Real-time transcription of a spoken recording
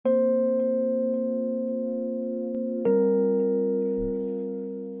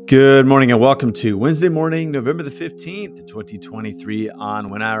Good morning and welcome to Wednesday morning, November the 15th, 2023 on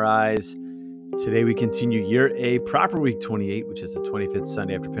When I Rise. Today we continue Year A, proper week 28, which is the 25th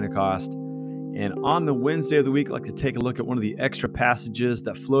Sunday after Pentecost. And on the Wednesday of the week, I'd like to take a look at one of the extra passages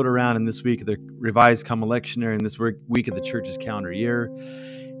that float around in this week of the Revised Common Lectionary and this week of the church's calendar year.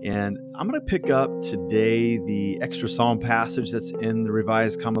 And I'm going to pick up today the extra psalm passage that's in the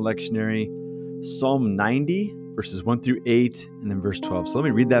Revised Common Lectionary, Psalm 90, verses 1 through 8, and then verse 12. So let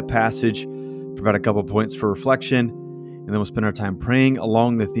me read that passage, provide a couple points for reflection, and then we'll spend our time praying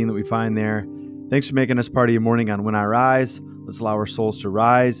along the theme that we find there. Thanks for making us part of your morning on When I Rise. Let's allow our souls to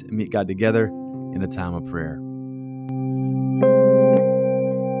rise and meet God together in a time of prayer.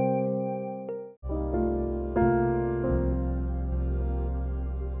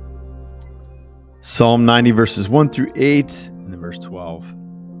 Psalm 90, verses 1 through 8, and then verse 12.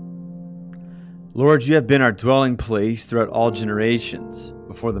 Lord, you have been our dwelling place throughout all generations.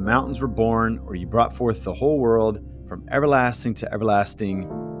 Before the mountains were born, or you brought forth the whole world, from everlasting to everlasting,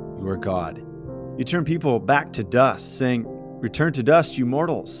 you are God. You turn people back to dust, saying, return to dust, you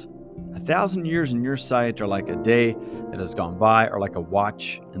mortals. 1,000 years in your sight are like a day that has gone by, or like a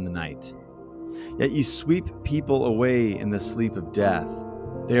watch in the night. Yet you sweep people away in the sleep of death.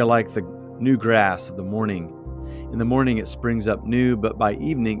 They are like the new grass of the morning. In the morning it springs up new, but by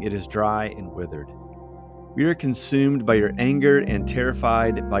evening it is dry and withered. We are consumed by your anger and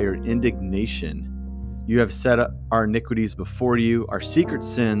terrified by your indignation. You have set up our iniquities before you, our secret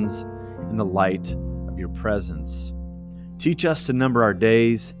sins in the light of your presence. Teach us to number our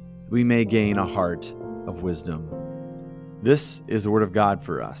days, that we may gain a heart of wisdom. This is the word of God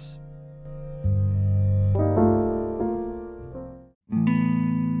for us.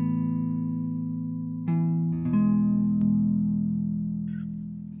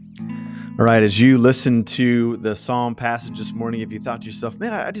 All right, as you listen to the Psalm passage this morning, if you thought to yourself,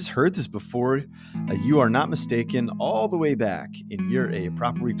 man, I just heard this before, you are not mistaken. All the way back in Year A,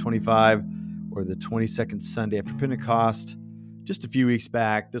 proper week 25, or the 22nd Sunday after Pentecost, just a few weeks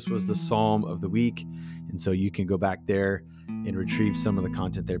back, this was the Psalm of the week. And so you can go back there and retrieve some of the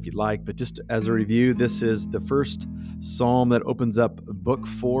content there if you'd like. But just as a review, this is the first Psalm that opens up book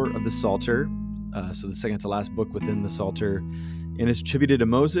 4 of the Psalter. So the second to last book within the Psalter. And it's attributed to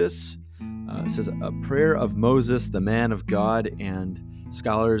Moses. It says a prayer of Moses, the man of God, and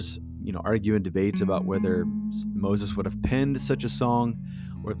scholars, argue and debate about whether Moses would have penned such a song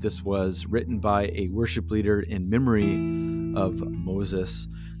or if this was written by a worship leader in memory of Moses.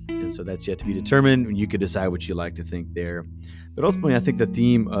 And so that's yet to be determined, and you could decide what you like to think there. But ultimately, I think the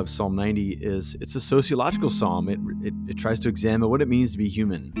theme of Psalm 90 is it's a sociological psalm. It tries to examine what it means to be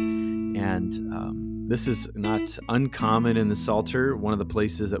human. And this is not uncommon in the Psalter. One of the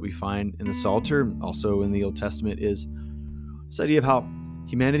places that we find in the Psalter, also in the Old Testament, is this idea of how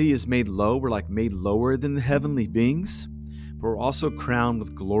humanity is made low. We're like made lower than the heavenly beings, but we're also crowned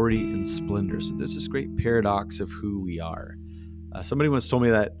with glory and splendor. So there's this great paradox of who we are. Somebody once told me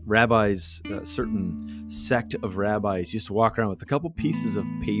that rabbis, a certain sect of rabbis, used to walk around with a couple pieces of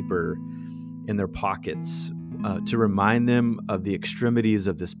paper in their pockets to remind them of the extremities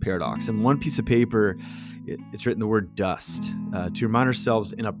of this paradox. And one piece of paper, it's written the word dust, to remind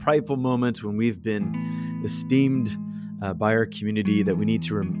ourselves in a prideful moment when we've been esteemed by our community that we need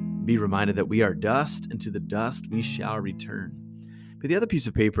to be reminded that we are dust, and to the dust we shall return. But the other piece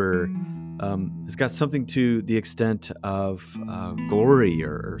of paper has got something to the extent of glory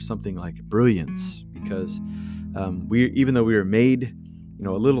or something like brilliance, because even though we were made, a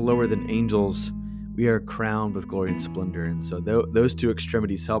little lower than angels, we are crowned with glory and splendor. And so those two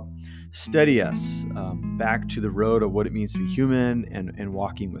extremities help steady us back to the road of what it means to be human and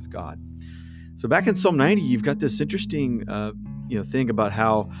walking with God. So back in Psalm 90, you've got this interesting thing about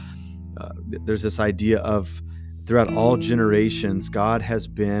how there's this idea of throughout all generations, God has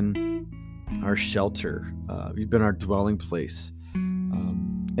been our shelter. He's been our dwelling place.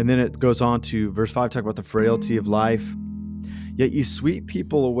 And then it goes on to verse 5, talk about the frailty of life. Yet you sweep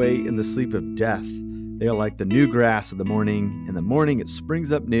people away in the sleep of death. They are like the new grass of the morning. In the morning it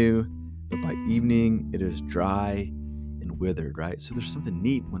springs up new, but by evening it is dry and withered, right? So there's something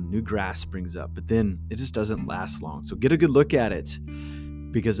neat when new grass springs up, but then it just doesn't last long. So get a good look at it,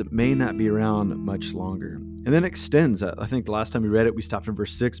 because it may not be around much longer. And then it extends. I think the last time we read it, we stopped in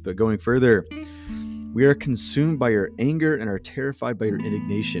verse 6, but going further, we are consumed by your anger and are terrified by your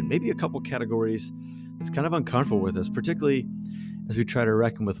indignation. Maybe a couple categories that's kind of uncomfortable with us, particularly as we try to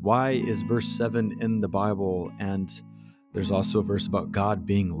reckon with why is verse 7 in the Bible, and there's also a verse about God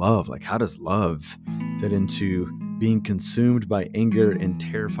being love. Like, how does love fit into being consumed by anger and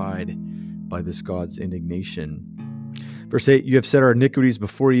terrified by this God's indignation? Verse 8, you have set our iniquities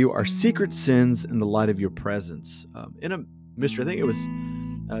before you, our secret sins in the light of your presence. In a mystery, I think it was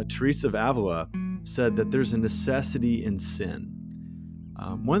Teresa of Avila said that there's a necessity in sin.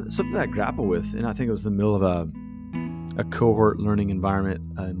 Something that I grapple with, and I think it was in the middle of a cohort learning environment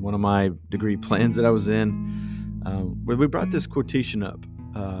in one of my degree plans that I was in, where we brought this quotation up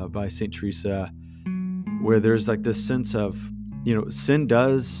by St. Teresa, where there's like this sense of, sin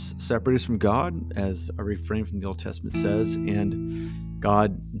does separate us from God, as a refrain from the Old Testament says, and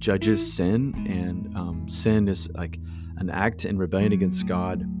God judges sin, and sin is like an act in rebellion against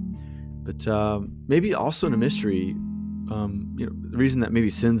God. But maybe also in a mystery, the reason that maybe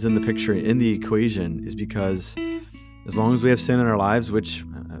sin's in the picture, in the equation, is because as long as we have sin in our lives, which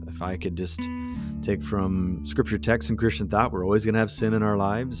if I could just take from scripture text and Christian thought, we're always going to have sin in our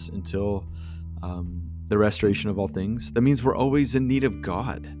lives until the restoration of all things. That means we're always in need of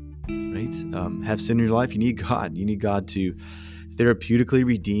God, right? Have sin in your life, you need God. You need God to therapeutically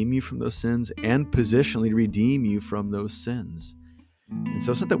redeem you from those sins and positionally redeem you from those sins. And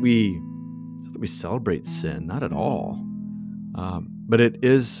so it's not that we celebrate sin, not at all. But it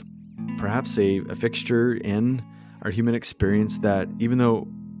is perhaps a fixture in our human experience that even though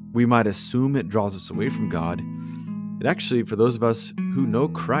we might assume it draws us away from God, it actually, for those of us who know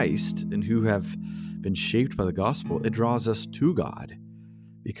Christ and who have been shaped by the gospel, it draws us to God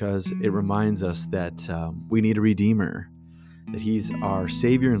because it reminds us that we need a Redeemer, that He's our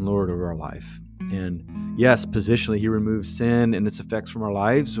Savior and Lord over our life. And yes, positionally, He removes sin and its effects from our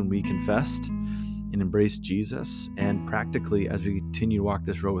lives when we confessed and embraced Jesus. And practically, as we continue to walk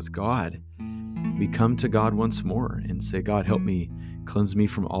this road with God, we come to God once more and say, God, help me, cleanse me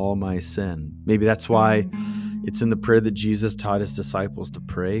from all my sin. Maybe that's why it's in the prayer that Jesus taught His disciples to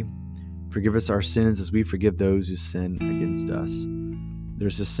pray. Forgive us our sins as we forgive those who sin against us.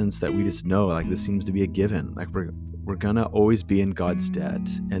 There's a sense that we just know, like this seems to be a given. Like we're gonna always be in God's debt.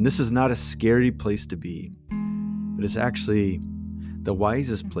 And this is not a scary place to be, but it's actually the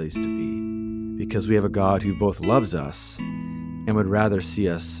wisest place to be, because we have a God who both loves us and would rather see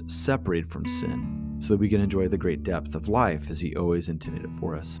us separated from sin so that we can enjoy the great depth of life as He always intended it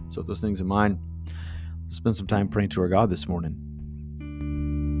for us. So with those things in mind, let's spend some time praying to our God this morning.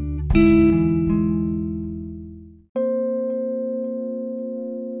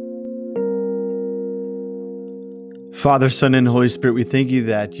 Father, Son, and Holy Spirit, we thank you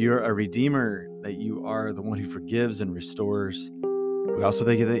that you're a Redeemer, that you are the one who forgives and restores. We also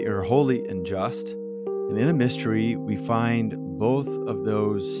thank you that you're holy and just. And in a mystery, we find both of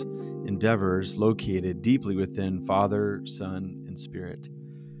those endeavors located deeply within Father, Son, and Spirit.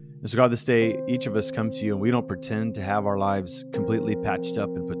 And so God, this day, each of us come to you and we don't pretend to have our lives completely patched up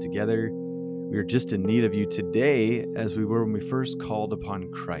and put together. We are just in need of you today as we were when we first called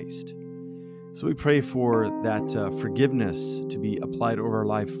upon Christ. So we pray for that forgiveness to be applied over our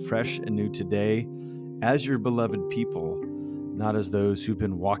life fresh and new today as your beloved people, not as those who've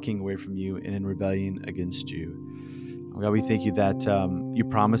been walking away from you and in rebellion against you. Oh God, we thank you that you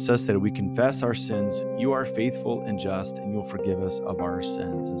promise us that if we confess our sins, you are faithful and just, and you'll forgive us of our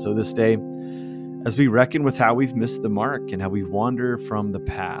sins. And so this day, as we reckon with how we've missed the mark and how we wander from the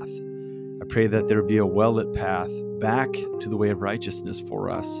path, I pray that there be a well-lit path back to the way of righteousness for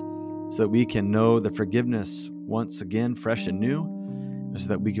us, so that we can know the forgiveness once again, fresh and new, and so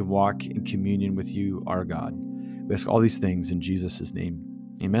that we can walk in communion with you, our God. We ask all these things in Jesus' name.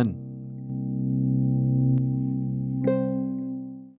 Amen.